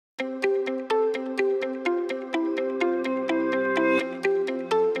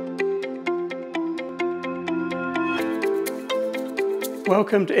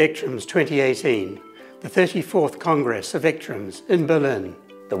Welcome to ECTRIMS 2018, the 34th Congress of ECTRIMS in Berlin.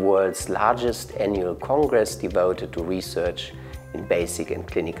 The world's largest annual congress devoted to research in basic and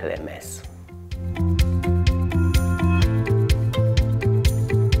clinical MS.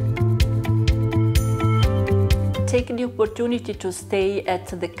 Take the opportunity to stay at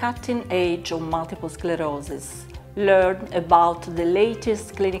the cutting edge of multiple sclerosis. Learn about the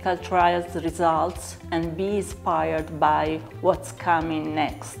latest clinical trials results and be inspired by what's coming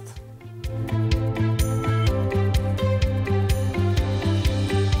next.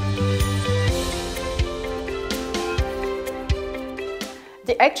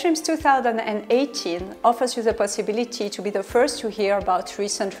 The ECTRIMS 2018 offers you the possibility to be the first to hear about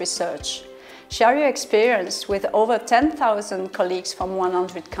recent research. Share your experience with over 10,000 colleagues from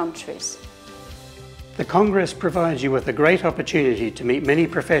 100 countries. The Congress provides you with a great opportunity to meet many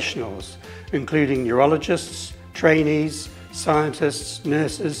professionals, including neurologists, trainees, scientists,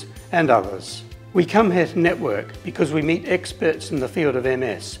 nurses, and others. We come here to network because we meet experts in the field of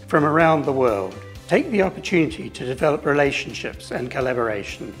MS from around the world. Take the opportunity to develop relationships and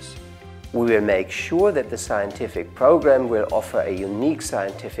collaborations. We will make sure that the scientific program will offer a unique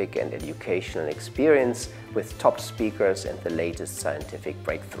scientific and educational experience with top speakers and the latest scientific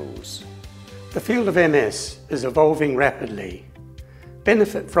breakthroughs. The field of MS is evolving rapidly.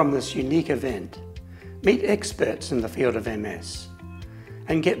 Benefit from this unique event. Meet experts in the field of MS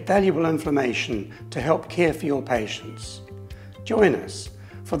and get valuable information to help care for your patients. Join us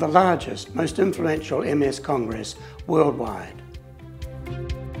for the largest, most influential MS Congress worldwide.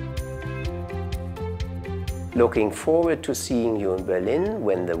 Looking forward to seeing you in Berlin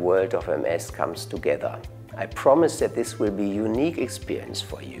when the world of MS comes together. I promise that this will be a unique experience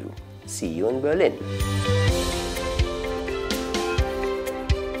for you. See you in Berlin.